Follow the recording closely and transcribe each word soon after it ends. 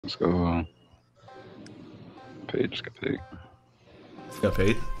Let's go. Paid, just got paid. Got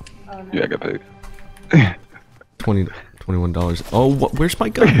paid? Oh, no. Yeah, I got paid. $21. Oh, where's my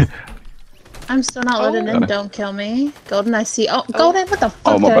gun? I'm still not loaded in. Got it. Don't kill me. Golden, I see. Oh, Golden, what the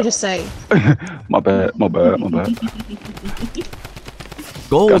fuck Oh, my did I bad. just say? My bad, my bad, my bad.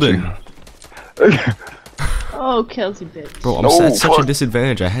 Golden! Oh, Kelsey, bitch. Bro, I'm No, at such a fuck.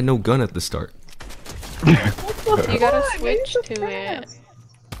 disadvantage. I had no gun at the start. You gotta switch to it.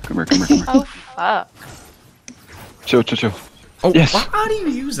 Come here, come here, come here. Oh fuck. Chill, chill, chill. Oh, Yes. how do you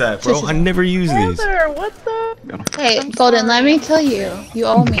use that, bro? I never use these. Heather, what the? Got him. Hey, I'm Golden, let sorry. me kill you. You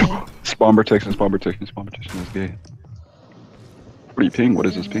owe me. Spawn protection, spawn protection, spawn protection. That's gay. What are you ping? What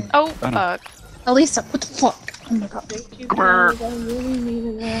is this ping? Oh I don't know. fuck. Elisa, what the fuck? Oh my god. Come here. I really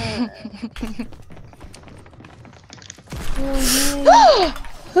needed that.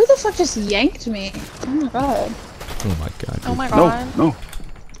 Who the fuck just yanked me? Oh my god. Oh my god. Oh my No, god. no.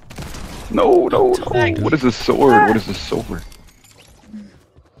 No, no, no. Dude. What is this sword? What is this sword?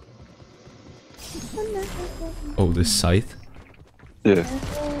 Oh, this scythe? Yeah.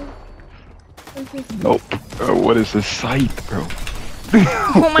 Nope. What is this scythe, bro?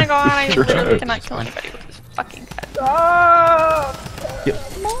 Oh my god, I Trash. literally cannot kill anybody with this fucking gun.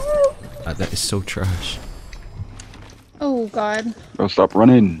 That is so trash. Oh god. Bro, stop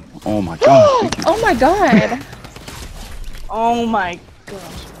running. Oh my god. Thank you. Oh my god. Oh my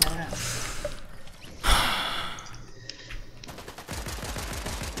gosh, man.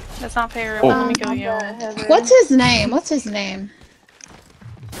 That's not fair. Oh. Let me kill you. What's his name? What's his name?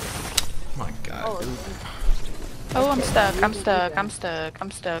 Oh my god, dude. Oh, I'm stuck. I'm stuck. I'm stuck.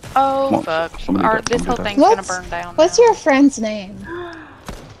 I'm stuck. Oh Come on, fuck. somebody Our, die, this whole somebody thing's die. gonna burn down. What's now. your friend's name?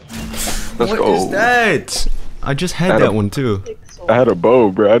 Let's What go. is that? I just had Adam. that one too. I had a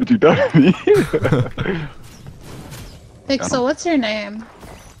bow, bro. How did you die to me? Pixel, what's your name?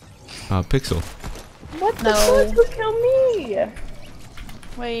 Pixel. What the No. fuck? Who killed me?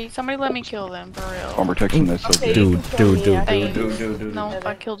 Wait, somebody let me kill them for real. Spawn protection, that's so Okay. good. Dude. No,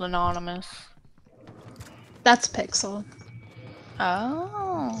 I killed Anonymous. That's Pixel.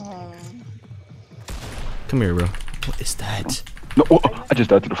 Oh. Come here, bro. What is that? No, oh, I just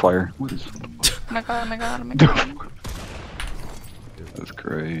died to the fire. What is? Oh my god, oh my god, oh my god. That's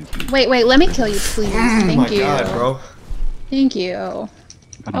crazy. Wait, let me kill you, please. Thank you. bro. Thank you.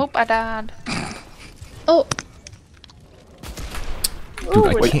 Oh, I died. Oh, Dude,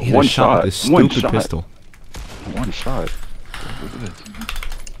 I Wait, can't hit one a shot with shot, this one stupid shot. pistol. One shot. What is this?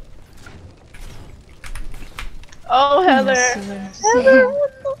 Oh, Heather. Heather,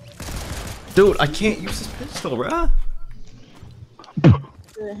 what the? Dude, I can't use this pistol, bruh.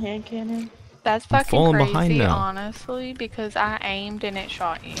 The hand cannon. That's I'm fucking falling crazy, behind now. honestly, because I aimed and it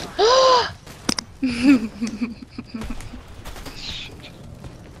shot you. Shit.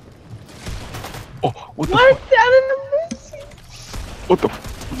 Oh, what the What? fuck? Down in the missing. What the fuck?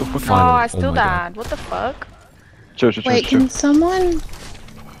 Oh, Finally. I Oh still my God. died. What the fuck? Chill, chill, chill, wait, chill. can someone...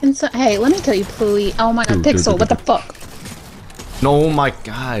 Hey, let me kill you, please. Oh my god, Dude, Pixel, dude, what the dude. fuck? No, my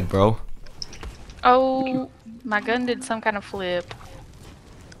god, bro. Oh, my gun did some kind of flip.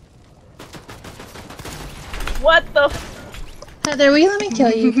 What the f? Heather, will you let me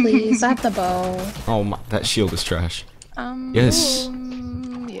kill you, please? I have the bow. Oh my, that shield is trash. Yes.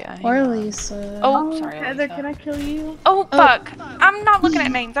 Yeah. hang Or on. Lisa. Oh, sorry. Heather, Lisa. can I kill you? Oh, fuck. I'm not looking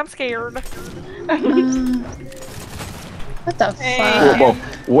at names. I'm scared. What the Hey. fuck? Whoa,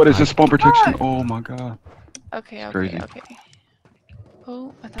 whoa. What is this spawn protection? Oh my god. Okay, crazy. okay.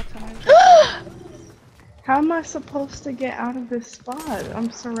 Oh, I thought somebody was... How am I supposed to get out of this spot?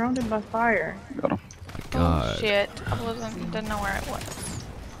 I'm surrounded by fire. Got him. Oh, God. shit. I didn't know where it was.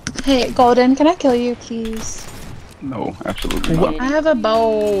 Hey, Golden, can I kill you, please? No, absolutely What? not. I have a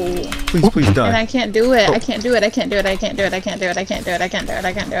bow. Please And die. I can't do it. I can't do it. I can't do it. I can't do it. I can't do it. I can't do it. I can't do it.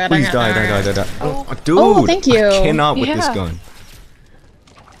 I can't do it. Please I can't do it. die. Oh. Dude, Oh, thank you. I cannot with this Yeah. gun.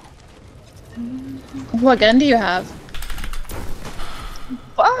 What gun do you have?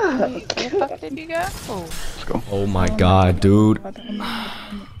 Fuck! Where the fuck did you go? Oh. Let's go. Oh my god, dude.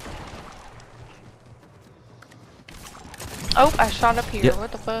 Oh, I shot up here. Yep.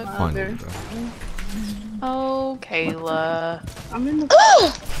 What the fuck? Finally, bro. Oh, Kayla. I'm in the.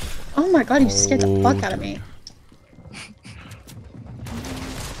 Oh my god, you scared the fuck out of me.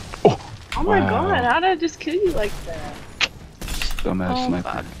 Oh my Wow. god! How did I just kill you like that? Dumbass Oh, sniper.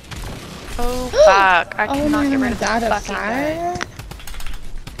 fuck. Oh, fuck. I Oh cannot get rid of god, this a fucking guy. fire?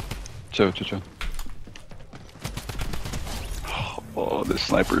 Chill, chill, chill. Oh, this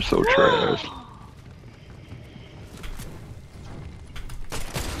sniper's so trash.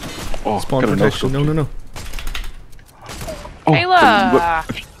 Oh, Spawn got a protection. no-scope. No. Oh, Kayla!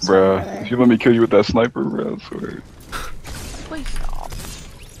 look, Bruh, brother. if you let me kill you with that sniper, bruh, I swear. Please stop.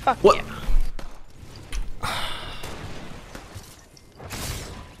 Fuck What? you.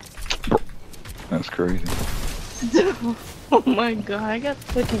 That's crazy. Oh my god, I got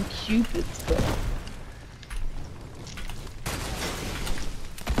fucking Cupid stuff.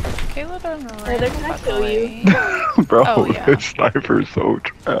 Kayla doesn't know. Hey, they're gonna kill you. Bro, Oh, yeah. this sniper's so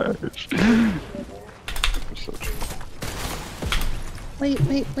trash. It's so trash. Wait.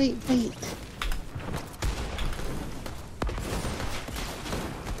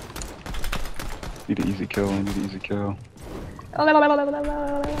 Need an easy kill, I need an easy kill. Oh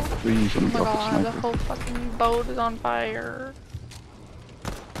Please, let me Oh my drop the god, the sniper. whole fucking boat is on fire.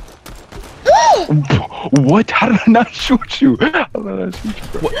 What? How did I not shoot you? How did I not shoot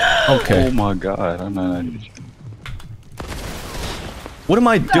you, bro? Okay. Oh my god, I'm not hit you. What am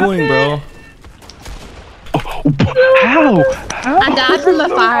I doing, bro? How? How? I died from the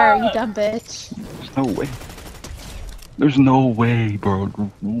fire, you dumb bitch. There's no way. There's no way, bro.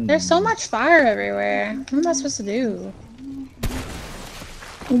 There's so much fire everywhere. What am I supposed to do?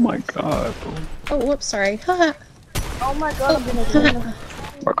 Oh my god, bro. Oh, whoops, sorry. Haha. Oh my god, I'm gonna kill you.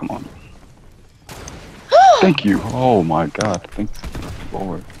 Bro, come on. Thank you. Oh my god. Thank you,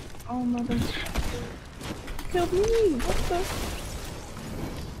 Lord. Oh mother. Kill me. What the?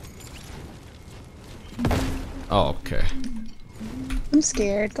 Oh, okay. I'm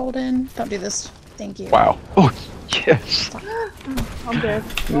scared, Golden. Don't do this. Thank you. Wow. Oh, yes. I'm dead.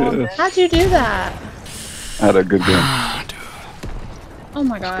 Yeah. How'd you do that? I had a good game. Oh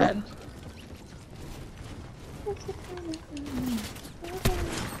my god.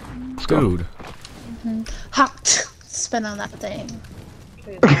 Let's go. Dude. Ha! Spin on that thing.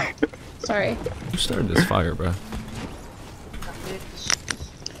 Sorry. Who started this fire, bro?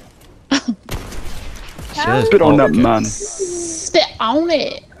 Says Spit on that okay. man. Spit on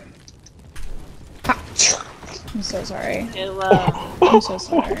it. Ha! I'm so sorry. Kayla, I'm so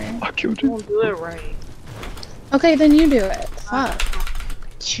sorry. I killed you you. won't do it right. Okay, then you do it. Fuck.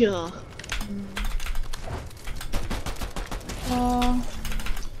 Chill.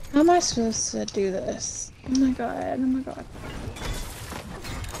 How am I supposed to do this? Oh my god. Oh my god.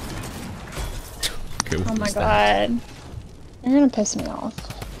 Okay, what Oh my was that? god. You're gonna piss me off.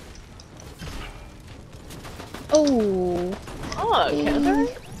 Oh. Oh, can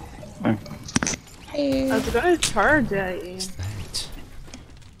I? Hey. I was gonna charge at you.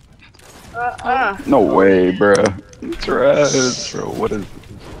 That. No way, bruh. Trash, bro. What is this?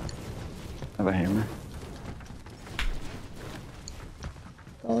 I have a hammer.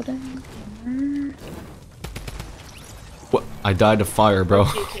 Golden. What? I died to fire, bro. You,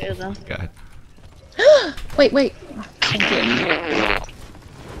 Kayla. God. Wait. Thank you.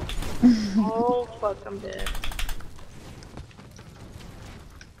 Oh fuck, I'm dead.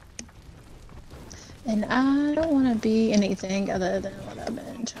 And I don't want to be anything other than what I've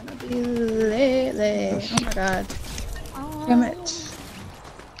been trying to be lately. Oh my god. Damn it.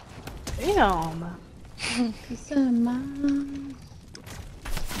 Damn. Piece of mine.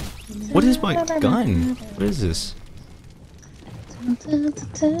 What is my gun? What is this?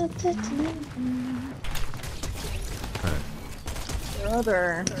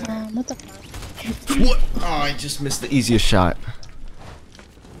 Brother. What the fuck? What? Oh, I just missed the easiest shot.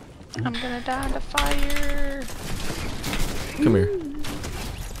 I'm gonna die to fire. Come here.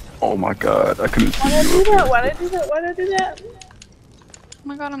 Oh my god, I couldn't see Why'd I you. do that? Why'd I do that? Why'd I do that? Oh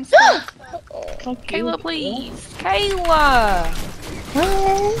my god, I'm stuck. Fuck Kayla, you. please. Kayla!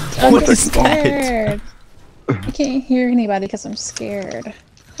 What? I'm What just is that? scared. I can't hear anybody because I'm scared.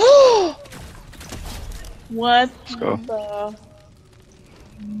 What Let's go. the?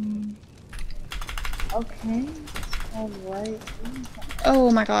 Okay. Alright. Oh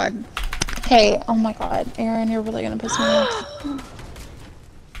my god. Hey, oh my god. Aaron, you're really gonna piss me off.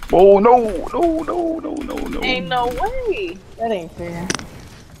 Oh no. Ain't no way. That ain't fair.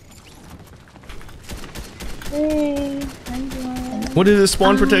 Hey, how you doing? What is this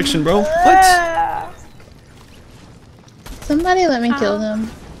spawn protection, bro? What? Ah! Somebody let me kill them.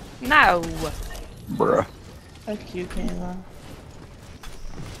 No. Bruh. Fuck you, Kayla.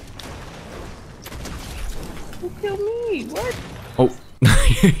 Who killed me? What? Oh,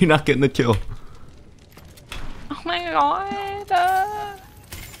 you're not getting the kill. Oh my god.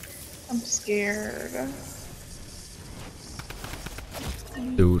 I'm scared.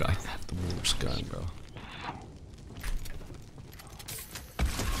 Dude, I have the worst gun, bro.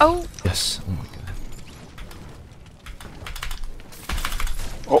 Oh. Yes. Oh my god.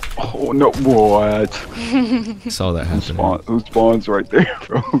 Oh no, what? Saw that happen. Who spawns right there,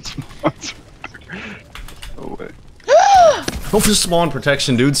 bro? Who spawns right there? No way. Oh, for spawn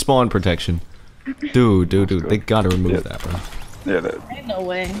protection, dude. Spawn protection. Dude. They gotta remove that, bro. Yeah, that. Ain't no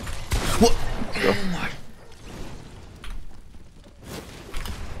way. What?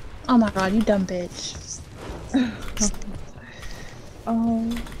 Oh my god, you dumb bitch.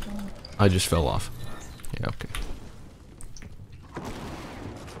 Oh. I just fell off. Yeah, okay.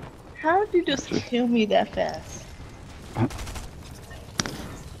 How did you just kill me that fast? Let's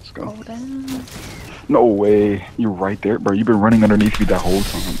go. Hold on. No way. You're right there, bro. You've been running underneath me that whole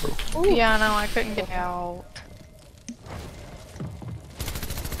time, bro. Yeah, no, I couldn't get out.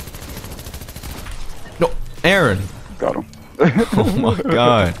 No, Aaron. Got him. Oh my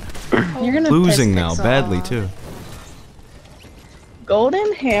god. You're gonna Losing piss now, Pixel badly off. too.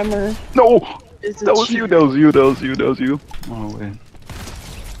 Golden hammer No! is a That was you, cheater. that was you, that was you, that was you. Oh, wait.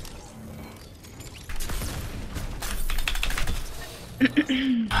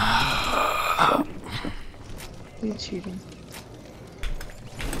 You cheating.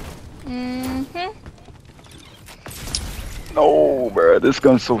 Mm-hmm. No, bro, this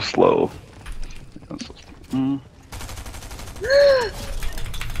gun's so slow. This gun's so slow.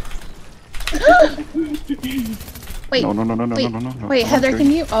 Wait, No. wait, Heather, can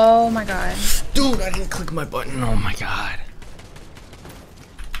you? Oh my god. Dude, I didn't click my button. Oh my god.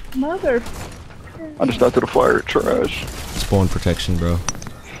 Mother. I just started to the fire. Trash. Spawn protection, bro.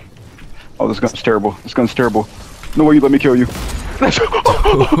 Oh, this gun's terrible. This gun's terrible. No way you let me kill you. At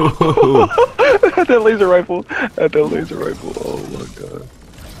that laser rifle. At that laser rifle. Oh my god.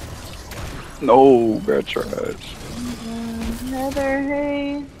 No, bro, trash. Heather,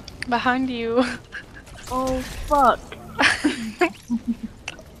 hey. Behind you. Oh, fuck.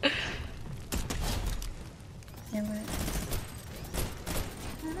 Damn it.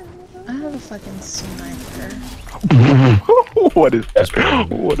 I have a fucking sniper. What is that?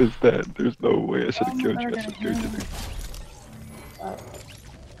 What is that? There's no way I should have killed you. I should have killed you.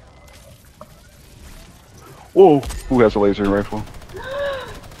 Whoa! Who has a laser rifle?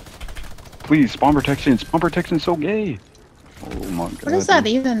 Please, spawn protection. Spawn protection is so gay. Oh my god. What does that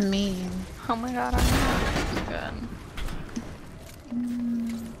even mean? Oh my god, I'm not good.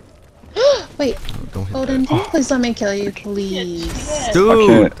 Wait, Don't hit Golden, that. can you please let me kill you, please?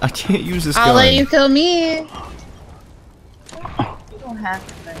 Dude, I can't use this I'll gun. let you kill me. You don't have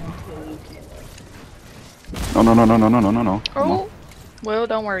to let him kill you, kid. No. Come on. Oh. Well,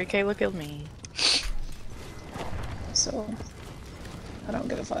 don't worry, Kayla killed me. So, I don't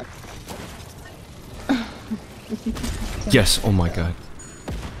give a fuck. Yes, oh my god.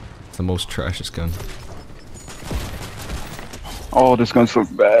 It's the most trashiest gun. Oh, this gun's so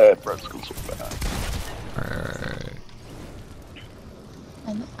bad, bro. This gun's so bad. Alright.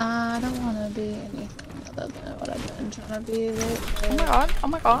 And I don't want to be anything other than what I've been trying to be lately. Oh my god, oh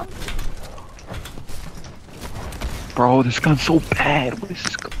my god. Bro, this gun's so bad. What is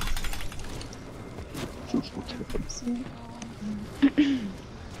this gun? This is so terrible.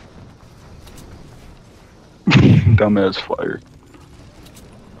 Dumbass fire.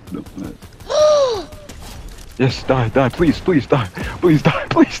 Dumbass. Yes, die, please die, please die,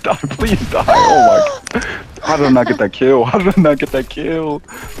 please die, please die. Oh my god. How did I not get that kill? How did I not get that kill?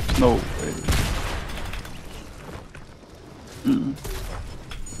 No way.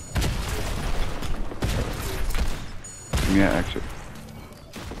 Yeah, actually.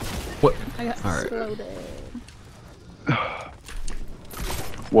 What? I got Alright. exploded.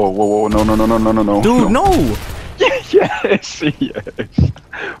 Whoa, no. Dude, no! Yes, yes.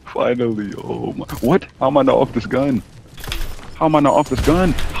 Finally, oh my. What? How am I not off this gun? How am I not off this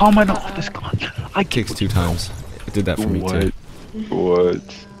gun? How am I not off this gun? I Kicks 2 times. It did that for me What? too.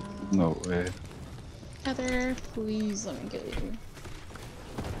 What? No way. Heather, please let me kill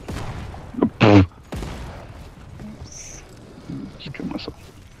you. Oops. Just kill myself.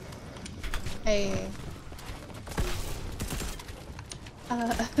 Hey.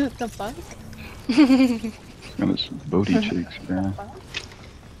 The fuck? And it's booty cheeks, man.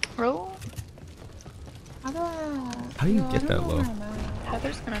 Roll. How do I... How do you Yo, I get don't that know low? where I'm at.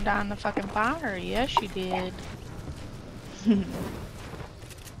 Heather's gonna die in the fucking fire. Yes, she did.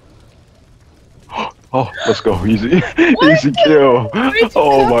 Oh, let's go. Easy. Easy kill.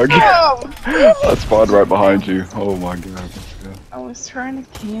 Oh my god. I spawned right behind you. Oh my god. Let's go. I was trying to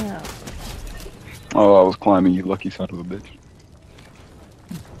camp. Oh, I was climbing, you lucky son of a bitch.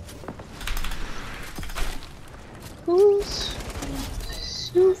 Who's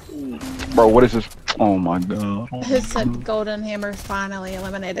shooting? Bro, what is this? Oh my god. Oh It said Golden Hammer finally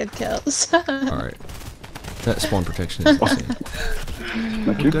eliminated kills. Alright. That spawn protection is insane. Thank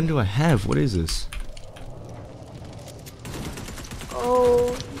What you. gun do I have? What is this?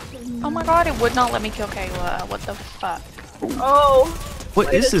 Oh. Oh my god, it would not let me kill Kayla. What the fuck? Oh! What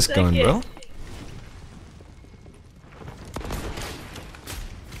Wait is a this gun, second. bro?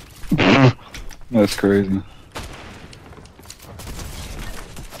 That's crazy.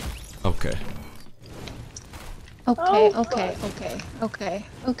 Okay. Okay, Oh, okay, okay, okay,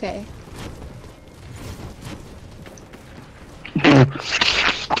 okay.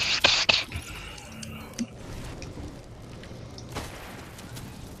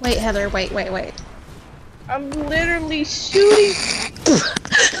 Wait, Heather, wait. I'm literally shooting.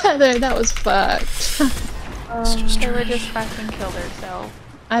 Heather, that was fucked. They were just fucking killed herself.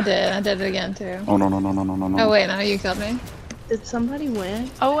 I did it again too. Oh no. Oh wait, no, you killed me. Did somebody win?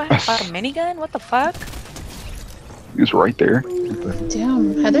 Oh, I have like a minigun? What the fuck? He's right there.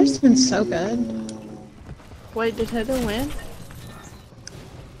 Damn, Heather's been so good. Wait, did Heather win?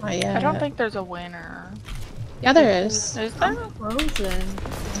 Oh yeah. I don't think there's a winner. Yeah, there is. Is there? Frozen.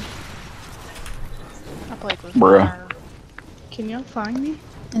 I played with Bruh. fire. Can y'all find me?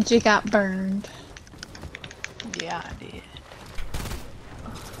 And she got burned. Yeah, I did.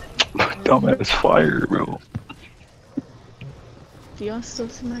 Dumbass fire, bro. Do y'all still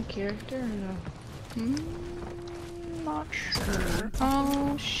see my character or no? Not sure.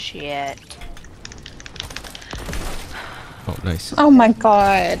 Oh, shit. Oh, nice. Oh my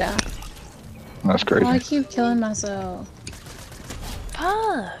god. That's Oh, I crazy. keep killing myself.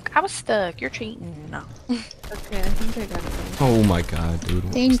 Fuck. I was stuck. You're cheating. No. Okay, I think I got it. Oh my god, dude. what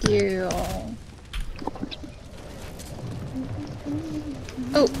was Thank that? you.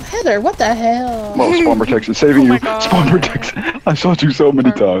 Oh, Heather, what the hell? Well, spawn protection saving Oh my you. God. Spawn protection. I shot you so many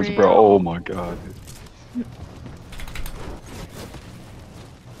For times, bro. real. Oh my god.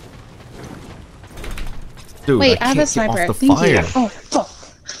 Dude, Wait, I I have can't a get sniper. off the Thank you. fire. Oh, fuck.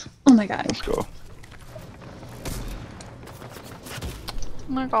 Oh my god. Let's go.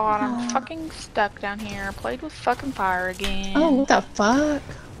 Oh my god, I'm fucking stuck down here. I played with fucking fire again. Oh, what the fuck?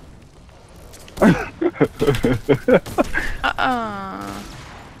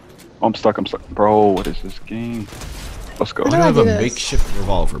 I'm stuck. Bro, what is this game? Let's go. How Why do do I I have do a this? makeshift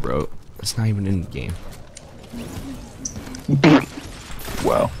revolver, bro? It's not even in the game.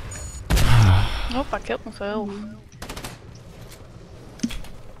 Wow. Nope, I killed myself.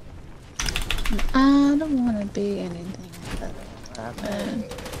 I don't want to be anything other than...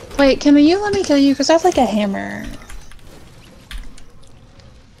 Wait, can you let me kill you? Because I have like a hammer.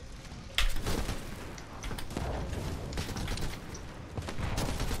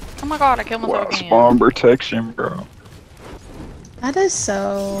 Oh my god, I killed myself Wow. again. Spawn protection, bro. That is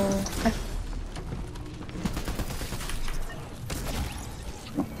so...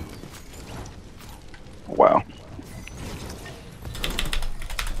 Wow.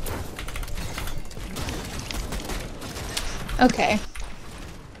 Okay.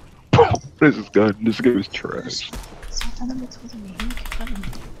 What is this gun? This game is trash.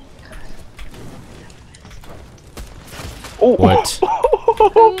 Oh. What?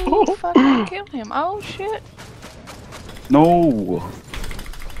 Oh, fucking kill him. Oh shit. No.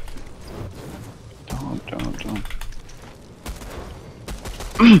 Jump.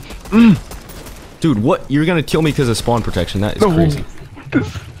 Dude, what? You're gonna kill me because of spawn protection? That is No. crazy.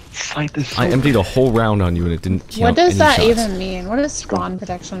 This site is so I emptied a whole round on you and it didn't count What does any that shots. even mean? What does spawn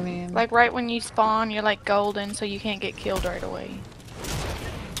protection mean? Like right when you spawn, you're like golden, so you can't get killed right away.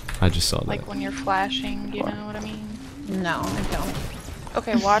 I just saw that. Like when you're flashing, you know what I mean? No, I don't.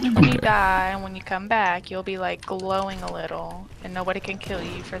 Okay, watch when you Okay. die, and when you come back, you'll be like glowing a little, and nobody can kill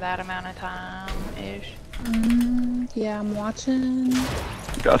you for that amount of time-ish. Yeah, I'm watching.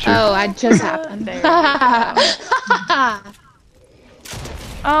 Gotcha. Oh, I just happened. There you go.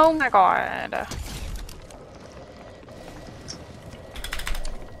 Oh my god.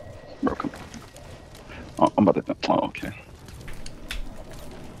 Bro, come on. Oh, I'm about to. Oh, okay.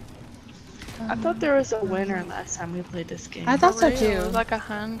 I thought there was a winner last time we played this game. I thought so For real, it too. was like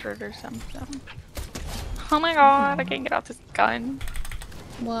 100 or something. Oh my god, I can't get off this gun.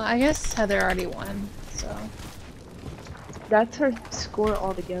 Well, I guess Heather already won, so. That's her score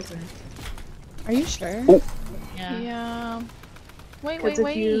altogether. Are you sure? Oh. Yeah. Wait, 'Cause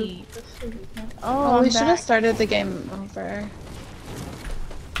if you- Oh, I'm we should have back. started the game over.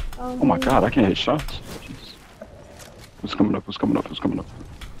 Oh my god, I can't hit shots. Jeez. What's coming up?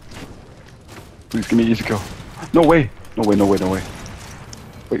 Please give me easy kill. No way.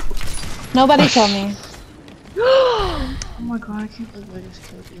 Wait. Nobody kill me. Oh my god, I can't believe I just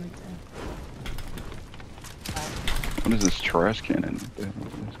killed you like that. What is this trash cannon? What the hell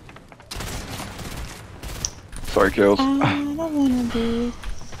is this? Sorry, kills. I don't wanna be.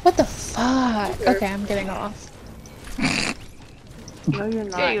 What the fuck? Okay, I'm getting off. No, you're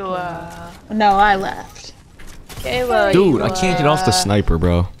not. Yeah, you, No, I left. Kayla, Dude, I can't get off the sniper,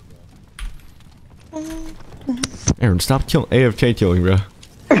 bro. Aaron, stop killing AFK killing, bro.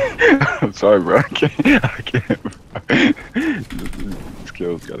 I'm sorry, bro. I can't. Bro. These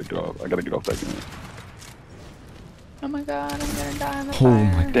kills gotta get off. I gotta get off that gun. Oh my god, I'm gonna die in the Oh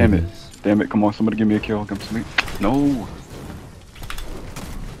fire. my Damn it. goodness. Damn it. Come on, somebody give me a kill. Come to me. No.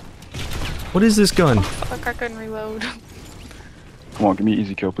 What is this gun? Fuck, I couldn't reload. Come on, give me an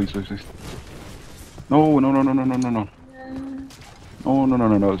easy kill, please, please, please. No, no, no, no, no, no, no, no. No, no, no,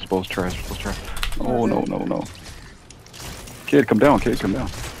 no, no. It's both trash. Both trash. No, no, no, no. Kid, come down. Kid, come down.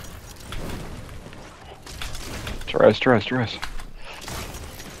 Trash, trash, trash.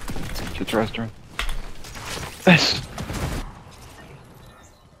 Shit, trash, trash. Yes.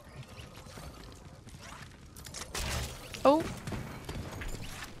 Oh,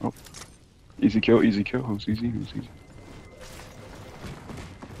 Easy kill, easy kill. Who's easy? Who's easy?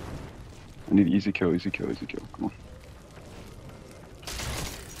 I need easy kill, easy kill, easy kill. Come on.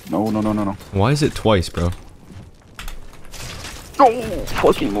 No, no, no, no, no. Why is it twice, bro? No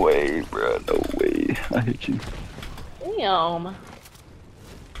fucking way, bro. No way. I hate you. Damn.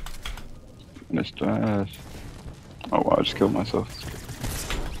 Missed ass. Oh wow, I just killed myself.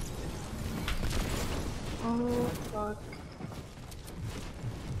 Oh, fuck.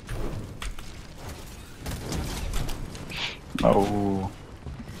 No.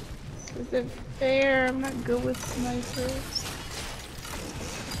 Is it fair? I'm not good with snipers.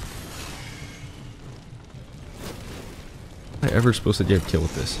 Am I ever supposed to get a kill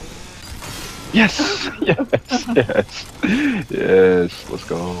with this? Yes! Yes! Yes! Yes! Let's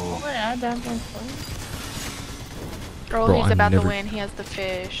go. Oh, yeah, that one's fun. oh, Bro, he's I'm about never- to win. He has the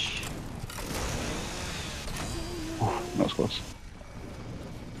fish. That was close.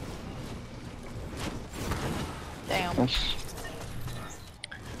 Damn. Yes.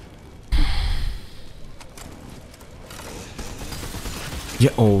 Yeah.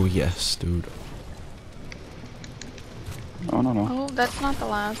 Oh yes, dude. No, no, no. Oh, that's not the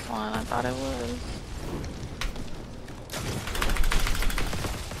last one. I thought it was.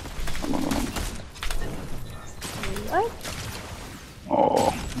 No, no, no, no. What?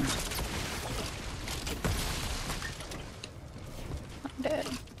 Oh. I'm dead.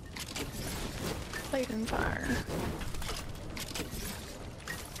 Played in fire.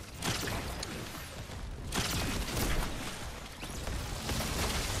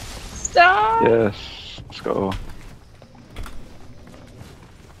 Stop! Yes. Let's go.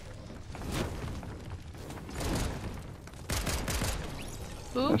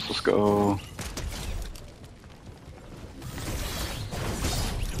 Oops. Yes, let's go.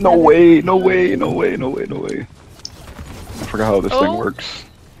 No way, no way, no way, no way, no way. I forgot how this thing Oh. works.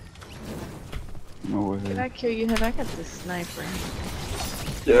 No Did way. I kill you? Have I got the sniper?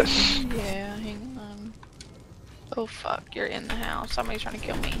 Yes. Yeah, hang on. Oh fuck, you're in the house. Somebody's trying to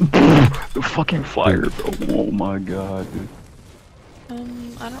kill me. The fucking fire, bro. Oh my god, dude. I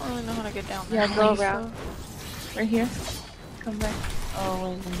don't really know how to get down there. Yeah, go Lisa. around. Right here. Come back.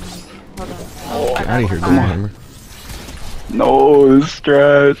 Oh, wait, hold on. Oh, Get out of here, come on. Goldenhammer. No, it's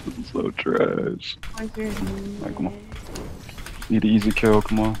trash. It's so trash. Right here. Alright, come on. Need an easy kill,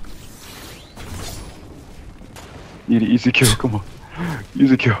 come on. Need an easy kill, come on.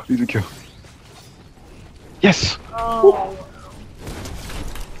 Easy kill, easy kill. Yes! Oh.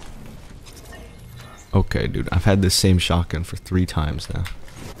 Okay, dude. I've had this same shotgun for 3 times now.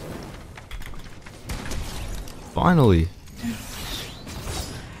 Finally.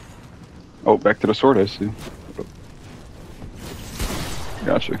 Oh, back to the sword, I see.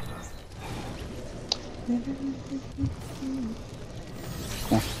 Gotcha. Come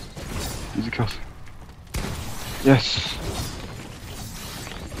on. Easy kills. Yes!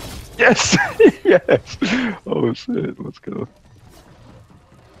 Yes! Yes! Oh shit, let's go.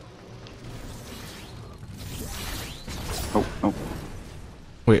 Oh, oh.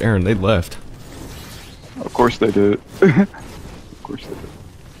 Wait, Aaron, they left. Of course they did. Of course they did.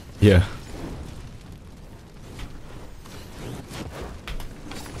 Yeah.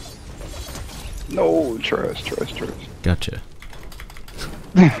 No, trash, trash, trash. Gotcha.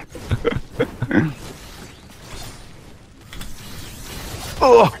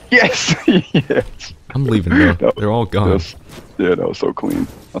 Oh, yes! Yes! I'm leaving, bro. That- They're all gone. Yeah, that was so clean.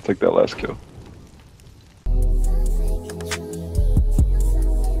 I'll take that last kill.